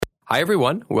Hi,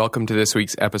 everyone. Welcome to this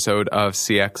week's episode of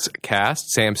CX Cast.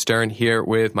 Sam Stern here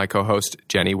with my co-host,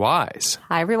 Jenny Wise.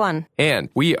 Hi, everyone. And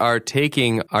we are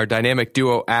taking our dynamic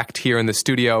duo act here in the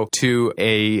studio to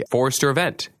a Forrester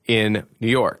event in New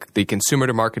York, the Consumer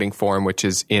to Marketing Forum, which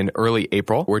is in early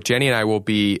April, where Jenny and I will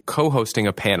be co-hosting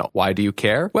a panel. Why do you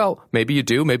care? Well, maybe you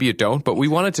do, maybe you don't, but we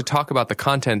wanted to talk about the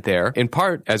content there, in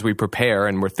part as we prepare,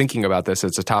 and we're thinking about this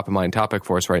as a top-of-mind topic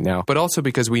for us right now, but also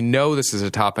because we know this is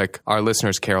a topic our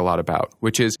listeners care a lot about,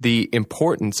 which is the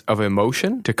importance of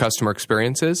emotion to customer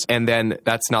experiences. And then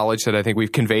that's knowledge that I think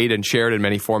we've conveyed and shared in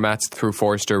many formats through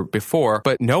Forrester before.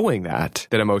 But knowing that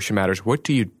emotion matters, what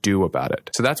do you do about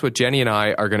it? So that's what Jenny and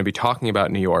I are going to be talking about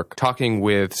in New York, talking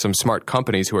with some smart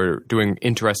companies who are doing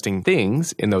interesting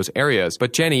things in those areas.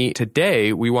 But Jenny,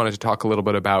 today we wanted to talk a little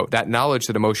bit about that knowledge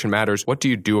that emotion matters. What do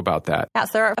you do about that? Yeah,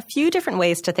 so there are a few different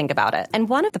ways to think about it. And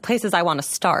one of the places I want to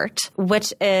start,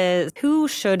 which is who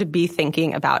should be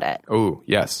thinking about it. Oh,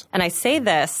 yes. And I say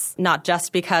this not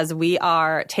just because we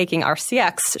are taking our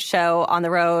CX show on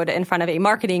the road in front of a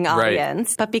marketing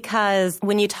audience, but because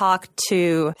when you talk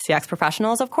to CX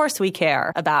professionals, of course we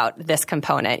care about this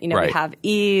component. You know, we have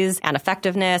ease and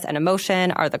effectiveness and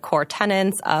emotion are the core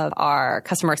tenets of our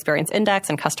customer experience index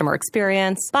and customer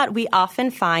experience. But we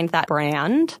often find that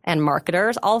brand and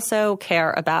marketers also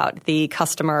care about the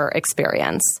customer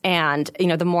experience. And, you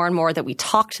know, the more and more that we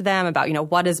talk to them about, you know,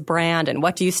 what is brand and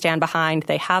what do you stand behind,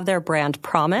 they have their brand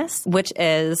promise, which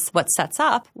is what sets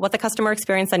up what the customer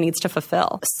experience then needs to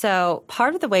fulfill. So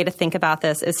part of the way to think about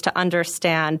this is to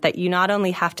understand that you not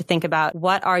only have to think about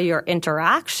what are your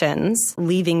interactions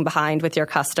leaving behind with your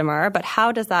customer, but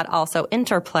how does that also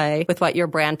interplay with what your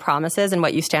brand promises and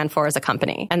what you stand for as a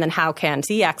company? And then how can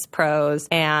CX pros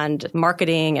and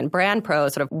marketing and brand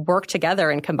pros sort of work together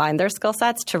and combine their skill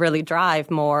sets to really drive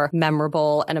more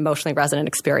memorable and emotionally resonant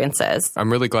experiences?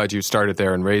 I'm really glad you started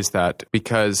there and raised that,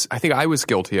 because I think I was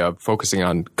guilty of focusing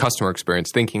on customer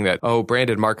experience, thinking that,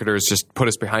 branded marketers just put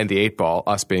us behind the eight ball,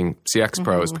 us being CX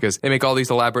pros, because they make all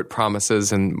these elaborate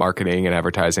promises in marketing and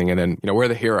advertising. And then, we're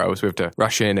the heroes. We have to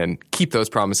rush in and keep those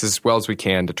promises as well as we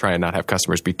can to try and not have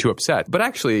customers be too upset. But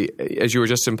actually, as you were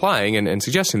just implying and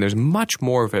suggesting, there's much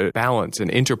more of a balance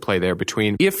and interplay there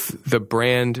between if the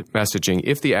brand messaging,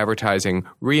 if the advertising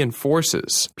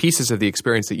reinforces pieces of the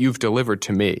experience that you've delivered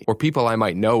to me or people I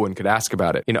might know and could ask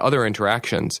about it in other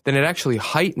interactions, then it actually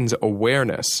heightens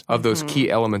awareness of those key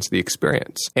elements of the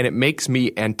experience. And it makes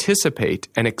me anticipate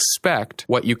and expect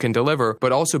what you can deliver,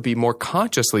 but also be more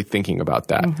consciously thinking about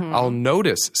that. I'll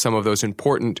notice some of those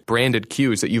important branded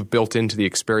cues that you've built into the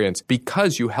experience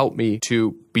because you help me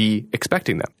to be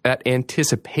expecting them. That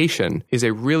anticipation is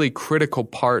a really critical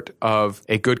part of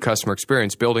a good customer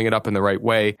experience, building it up in the right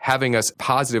way, having us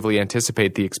positively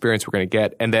anticipate the experience we're going to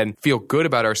get, and then feel good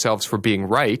about ourselves for being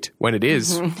right when it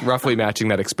is roughly matching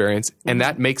that experience. And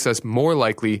that makes us more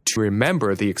likely to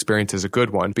remember the experience as a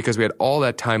good one because we had all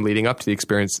that time leading up to the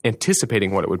experience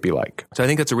anticipating what it would be like. So I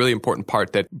think that's a really important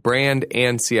part, that brand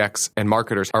and CX and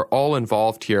marketers are all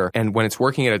involved here. And when it's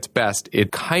working at its best,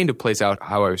 it kind of plays out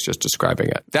how I was just describing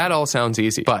it. That all sounds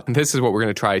easy, but this is what we're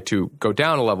going to try to go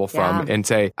down a level from and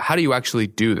say, how do you actually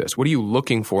do this? What are you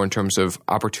looking for in terms of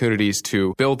opportunities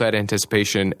to build that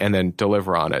anticipation and then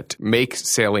deliver on it? Make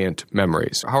salient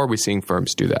memories. How are we seeing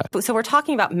firms do that? So we're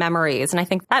talking about memories, and I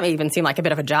think that may even seem like a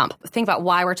bit of a jump. Think about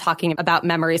why we're talking about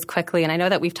memories quickly, and I know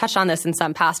that we've touched on this in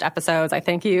some past episodes. I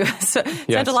think you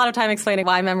spent a lot of time explaining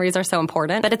why memories are so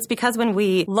important, but it's because when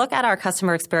we look at our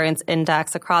customer experience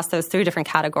index across those three different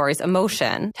categories,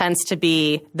 emotion tends to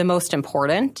be the most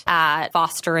important at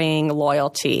fostering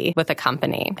loyalty with a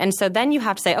company. And so then you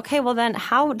have to say, okay, well then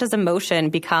how does emotion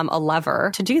become a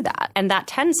lever to do that? And that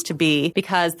tends to be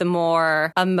because the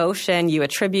more emotion you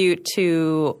attribute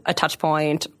to a touch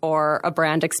point or a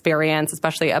brand experience,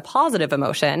 especially a positive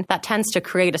emotion, that tends to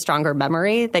create a stronger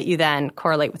memory that you then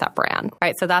correlate with that brand,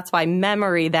 right? So that's why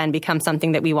memory then becomes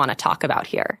something that we want to talk about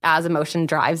here as emotion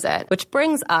drives it, which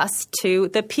brings us to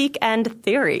the peak end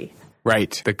theory.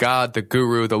 Right. The god, the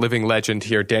guru, the living legend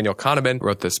here, Daniel Kahneman,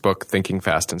 wrote this book, Thinking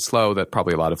Fast and Slow, that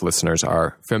probably a lot of listeners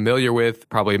are familiar with.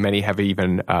 Probably many have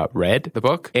even read the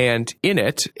book. And in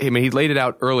it, he laid it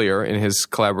out earlier in his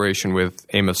collaboration with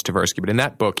Amos Tversky. But in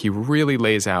that book, he really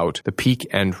lays out the peak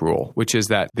end rule, which is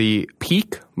that the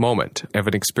peak moment of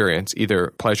an experience,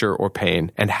 either pleasure or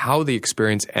pain, and how the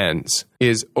experience ends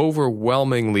is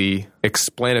overwhelmingly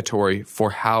explanatory for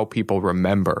how people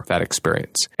remember that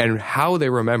experience. And how they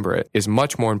remember it is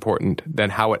much more important than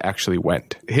how it actually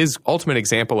went. His ultimate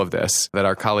example of this that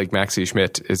our colleague Maxie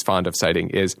Schmidt is fond of citing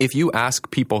is if you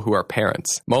ask people who are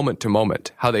parents, moment to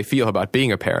moment, how they feel about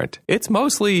being a parent, it's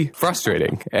mostly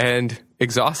frustrating and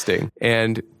exhausting.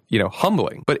 And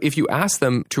humbling. But if you ask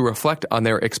them to reflect on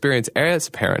their experience as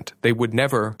a parent, they would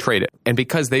never trade it. And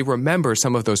because they remember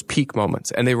some of those peak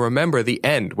moments and they remember the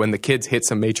end when the kids hit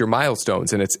some major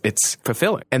milestones and it's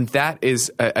fulfilling. And that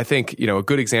is, I think, a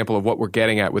good example of what we're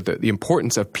getting at with the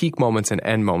importance of peak moments and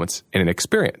end moments in an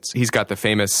experience. He's got the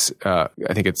famous, I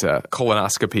think it's a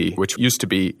colonoscopy, which used to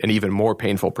be an even more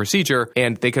painful procedure.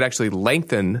 And they could actually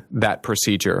lengthen that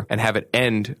procedure and have it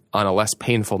end on a less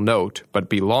painful note, but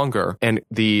be longer. And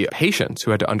the patients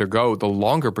who had to undergo the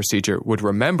longer procedure would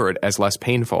remember it as less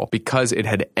painful because it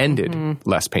had ended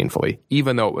less painfully,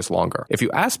 even though it was longer. If you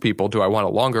ask people, do I want a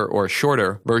longer or a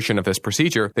shorter version of this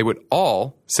procedure, they would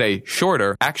all say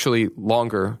shorter. Actually,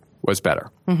 longer was better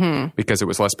because it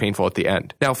was less painful at the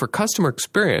end. Now, for customer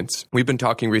experience, we've been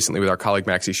talking recently with our colleague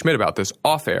Maxie Schmidt about this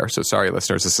off air. So sorry,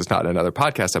 listeners, this is not another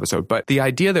podcast episode. But the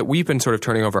idea that we've been sort of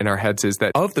turning over in our heads is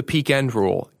that of the peak end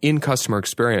rule in customer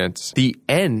experience, the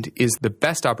end is the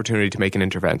best opportunity to make an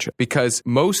intervention because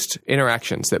most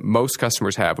interactions that most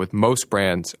customers have with most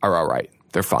brands are all right.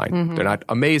 They're fine. They're not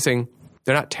amazing.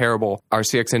 They're not terrible. Our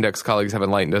CX Index colleagues have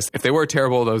enlightened us. If they were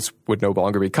terrible, those would no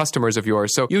longer be customers of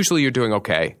yours. So usually you're doing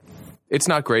okay. It's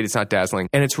not great. It's not dazzling.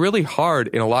 And it's really hard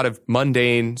in a lot of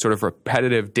mundane, sort of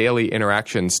repetitive daily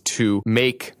interactions to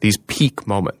make these peak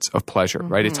moments of pleasure,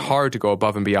 right? It's hard to go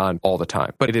above and beyond all the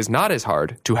time. But it is not as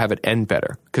hard to have it end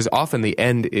better because often the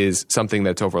end is something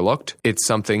that's overlooked. It's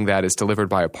something that is delivered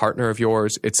by a partner of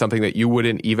yours. It's something that you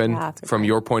wouldn't even, from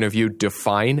your point of view,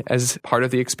 define as part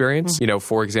of the experience.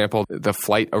 For example, the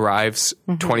flight arrives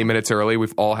 20 minutes early.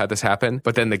 We've all had this happen,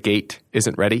 but then the gate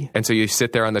isn't ready. And so you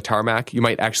sit there on the tarmac. You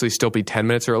might actually still be 10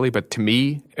 minutes early, but to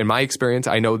me, in my experience,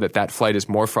 I know that flight is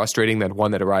more frustrating than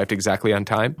one that arrived exactly on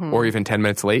time or even 10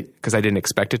 minutes late because I didn't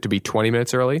expect it to be 20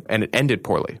 minutes early and it ended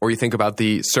poorly. Or you think about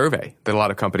the survey that a lot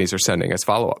of companies are sending as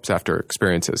follow-ups after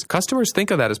experiences. Customers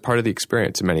think of that as part of the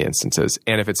experience in many instances.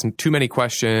 And if it's too many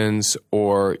questions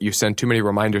or you send too many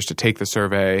reminders to take the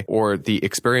survey or the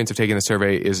experience of taking the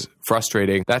survey is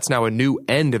frustrating, that's now a new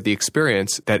end of the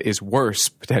experience that is worse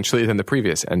potentially than the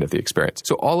previous end of the experience.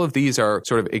 So all of these are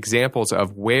sort of examples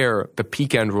of where the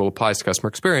peak end rule applies to customer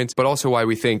experience, but also why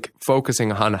we think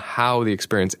focusing on how the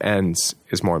experience ends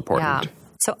is more important. Yeah.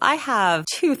 So I have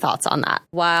two thoughts on that.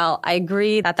 While I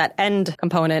agree that end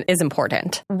component is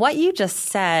important, what you just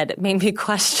said made me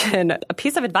question a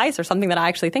piece of advice or something that I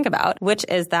actually think about, which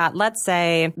is that let's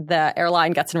say the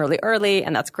airline gets in really early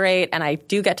and that's great. And I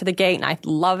do get to the gate and I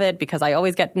love it because I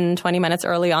always get in 20 minutes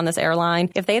early on this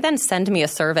airline. If they then send me a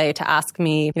survey to ask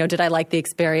me, did I like the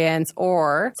experience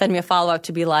or send me a follow-up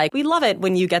to be like, we love it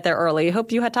when you get there early.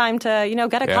 Hope you had time to,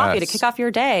 get a coffee to kick off your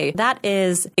day. That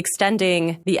is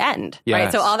extending the end,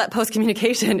 right? So all that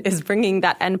post-communication is bringing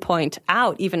that endpoint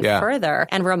out even further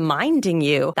and reminding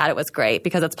you that it was great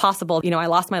because it's possible, I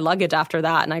lost my luggage after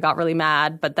that and I got really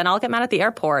mad, but then I'll get mad at the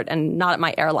airport and not at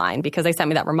my airline because they sent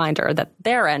me that reminder that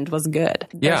their end was good.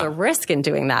 There's a risk in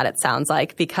doing that, it sounds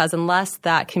like, because unless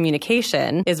that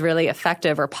communication is really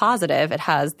effective or positive, it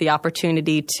has the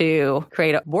opportunity to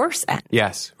create a worse end.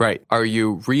 Yes, right. Are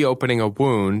you reopening a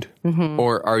wound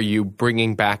or are you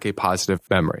bringing back a positive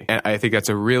memory? And I think that's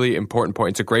a really important point.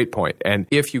 It's a great point. And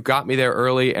if you got me there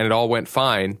early and it all went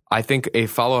fine, I think a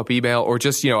follow-up email or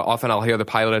just, often I'll hear the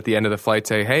pilot at the end of the flight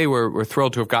say, hey, we're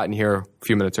thrilled to have gotten here a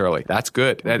few minutes early. That's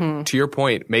good. That, to your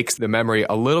point, makes the memory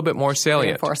a little bit more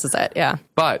salient. Reinforces it, yeah.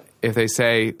 But if they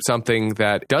say something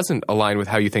that doesn't align with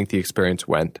how you think the experience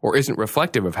went or isn't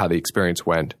reflective of how the experience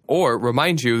went or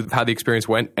reminds you of how the experience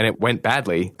went and it went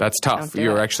badly, that's tough.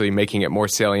 You're actually making it more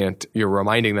salient. You're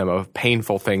reminding them of a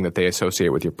painful thing that they associate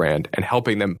with your brand and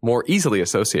helping them more easily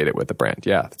associate it with the brand.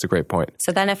 Yeah, that's a great point.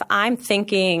 So then if I'm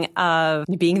thinking of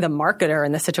being the marketer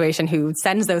in the situation who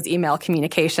sends those email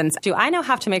communications, do I now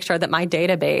have to make sure that my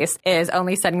database is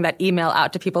only sending that email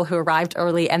out to people who arrived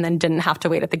early and then didn't have to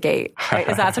wait at the gate? Right?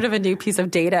 Is that sort of a new piece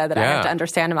of data that I have to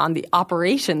understand on the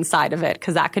operations side of it?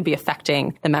 Because that could be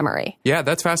affecting the memory. Yeah,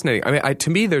 that's fascinating. I mean, to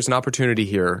me, there's an opportunity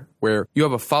here where you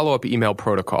have a follow-up email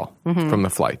protocol from the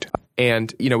flight.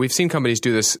 And, we've seen companies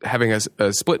do this, having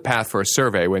a split path for a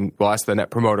survey when we'll ask the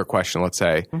net promoter question, let's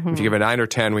say. If you give a 9 or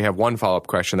 10, we have one follow-up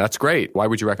question. That's great. Why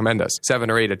would you recommend us? 7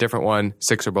 or 8, a different one.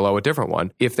 6 or below, a different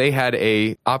one. If they had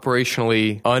a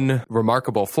operationally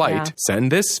unremarkable flight,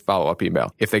 send this follow-up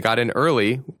email. If they got in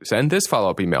early, send this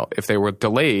follow-up email. If they were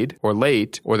delayed or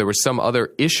late or there was some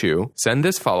other issue, send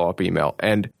this follow-up email.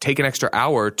 And take an extra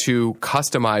hour to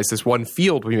customize this one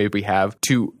field we maybe have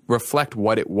to reflect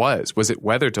what it was. Was it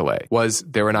weather delay? day? Was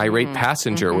there an irate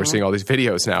passenger we're seeing all these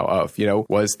videos now of?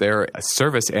 Was there a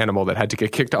service animal that had to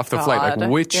get kicked off the flight? Like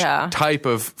which type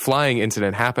of flying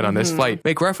incident happened on this flight?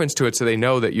 Make reference to it so they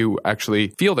know that you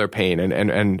actually feel their pain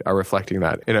and are reflecting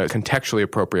that in a contextually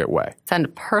appropriate way.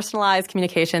 Send personalized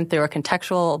communication through a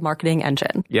contextual marketing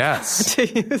engine. Yes.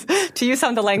 to use some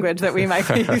of the language that we might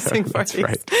be using for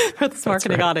this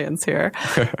marketing audience here.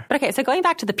 But okay, so going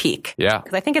back to the peak. Yeah.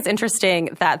 Because I think it's interesting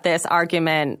that this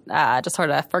argument just sort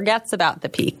of forgets about the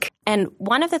peak. And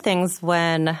one of the things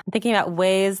when thinking about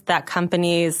ways that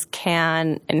companies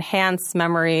can enhance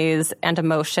memories and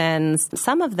emotions,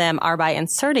 some of them are by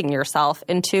inserting yourself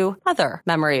into other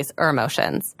memories or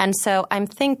emotions. And so I'm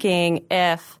thinking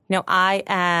if, I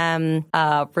am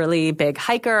a really big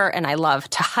hiker and I love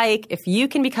to hike, if you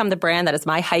can become the brand that is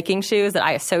my hiking shoes that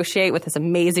I associate with this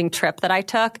amazing trip that I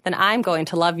took, then I'm going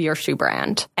to love your shoe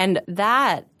brand. And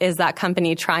that is that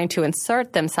company trying to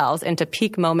insert themselves into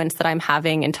peak moments that I'm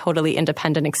having in totally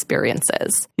independent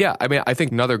experiences. Yeah, I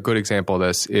think another good example of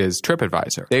this is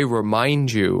TripAdvisor. They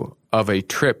remind you of a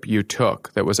trip you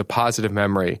took that was a positive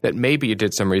memory that maybe you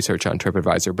did some research on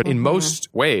TripAdvisor, but in most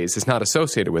ways it's not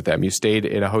associated with them. You stayed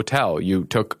in a hotel, you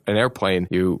took an airplane,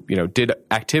 you did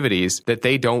activities that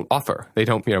they don't offer. They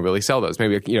don't really sell those.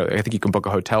 Maybe I think you can book a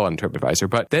hotel on TripAdvisor,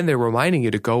 but then they're reminding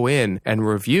you to go in and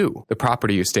review the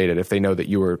property you stayed at if they know that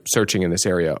you were searching in this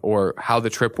area, or how the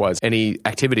trip was, any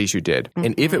activities you did.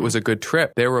 And if it was a good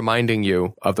trip, they're reminding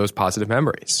you of those positive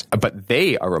memories. But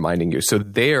they are reminding you, so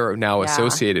they're now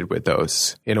associated with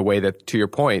those in a way that, to your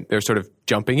point, they're sort of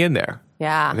jumping in there.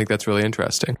 Yeah. I think that's really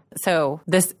interesting. So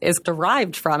this is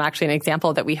derived from actually an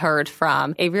example that we heard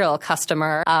from a real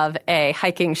customer of a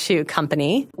hiking shoe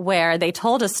company where they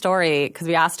told a story because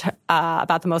we asked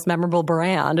about the most memorable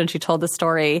brand, and she told the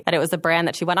story that it was a brand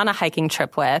that she went on a hiking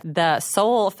trip with. The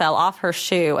sole fell off her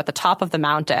shoe at the top of the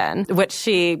mountain, which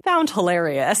she found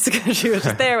hilarious because she was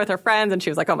just there with her friends and she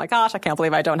was like, oh my gosh, I can't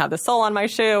believe I don't have the sole on my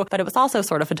shoe. But it was also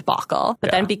sort of a debacle. But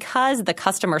then because the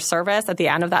customer service at the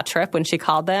end of that trip when she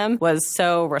called them was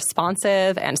so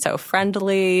responsive and so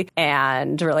friendly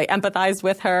and really empathized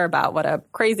with her about what a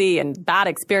crazy and bad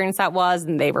experience that was,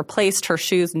 and they replaced her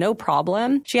shoes no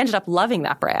problem, she ended up loving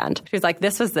that brand. She was like,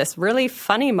 this was this really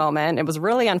funny moment. It was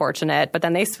really unfortunate, but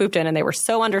then they swooped in and they were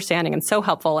so understanding and so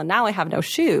helpful, and now I have no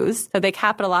shoes. So they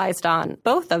capitalized on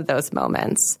both of those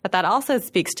moments. But that also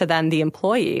speaks to then the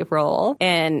employee role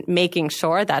in making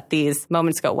sure that these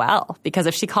moments go well. Because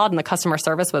if she called and the customer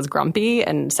service was grumpy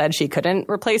and said she couldn't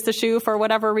replace the shoe for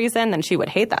whatever reason, then she would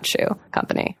hate that shoe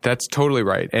company. That's totally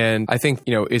right. And I think,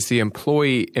 is the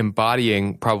employee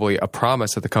embodying probably a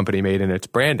promise that the company made in its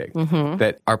branding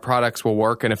that our products will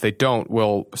work, and if they don't,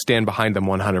 we'll stand behind them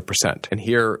 100%. And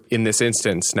here in this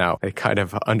instance now, they kind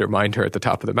of undermined her at the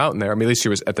top of the mountain there. I mean, at least she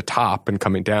was at the top and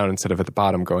coming down instead of at the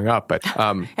bottom going up. But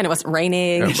and it wasn't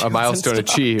raining. A milestone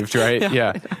achieved, right?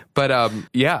 Yeah. But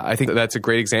I think that's a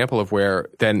great example of where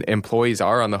then employees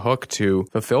are on the hook to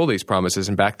fulfill these promises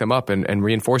and back them up and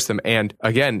reinforce them. And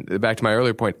again, back to my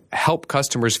earlier point, help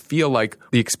customers feel like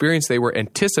the experience they were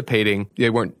anticipating, they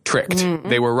weren't tricked.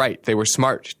 They were right. They were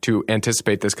smart to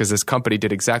anticipate this because this company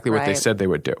did exactly what they said they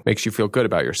would do. Makes you feel good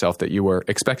about yourself that you were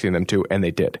expecting them to, and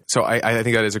they did. So I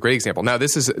think that is a great example. Now,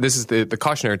 this is the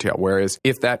cautionary tale, whereas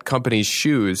if that company's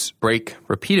shoes break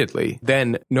repeatedly,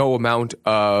 then no amount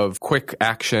of quick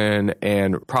action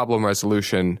and problem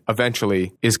resolution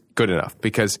eventually is good enough,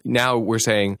 because now we're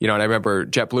saying, and I remember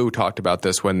JetBlue talked about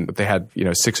this when they had,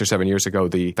 6 or 7 years ago,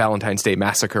 the Valentine's Day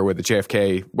massacre where the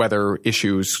JFK weather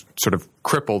issues sort of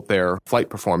crippled their flight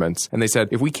performance. And they said,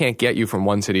 if we can't get you from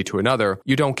one city to another,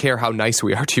 you don't care how nice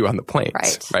we are to you on the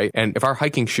planes, right? And if our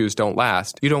hiking shoes don't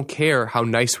last, you don't care how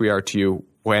nice we are to you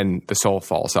when the sole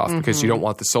falls off, because you don't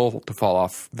want the sole to fall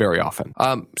off very often.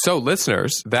 So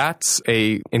listeners, that's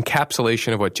a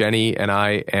encapsulation of what Jenny and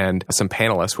I and some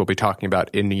panelists will be talking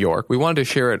about in New York. We wanted to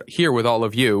share it here with all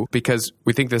of you because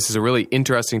we think this is a really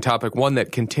interesting topic, one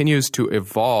that continues to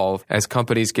evolve as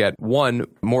companies get, one,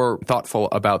 more thoughtful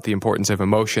about the importance of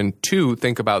emotion, two,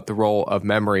 think about the role of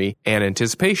memory and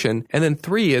anticipation, and then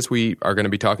three, as we are going to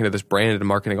be talking to this brand and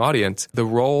marketing audience, the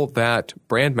role that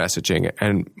brand messaging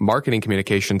and marketing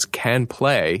communication can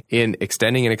play in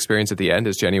extending an experience at the end,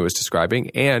 as Jenny was describing,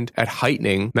 and at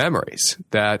heightening memories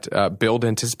that build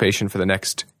anticipation for the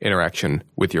next interaction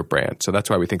with your brand. So that's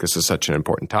why we think this is such an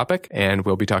important topic, and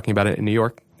we'll be talking about it in New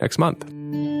York next month.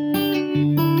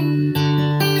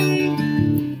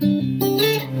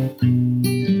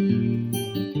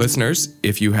 Listeners,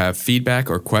 if you have feedback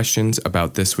or questions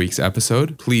about this week's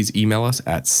episode, please email us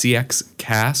at cxcast@cx.com.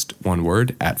 cast, one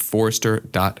word, at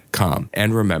Forrester.com.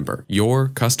 And remember, your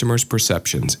customers'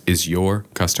 perceptions is your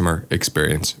customer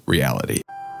experience reality.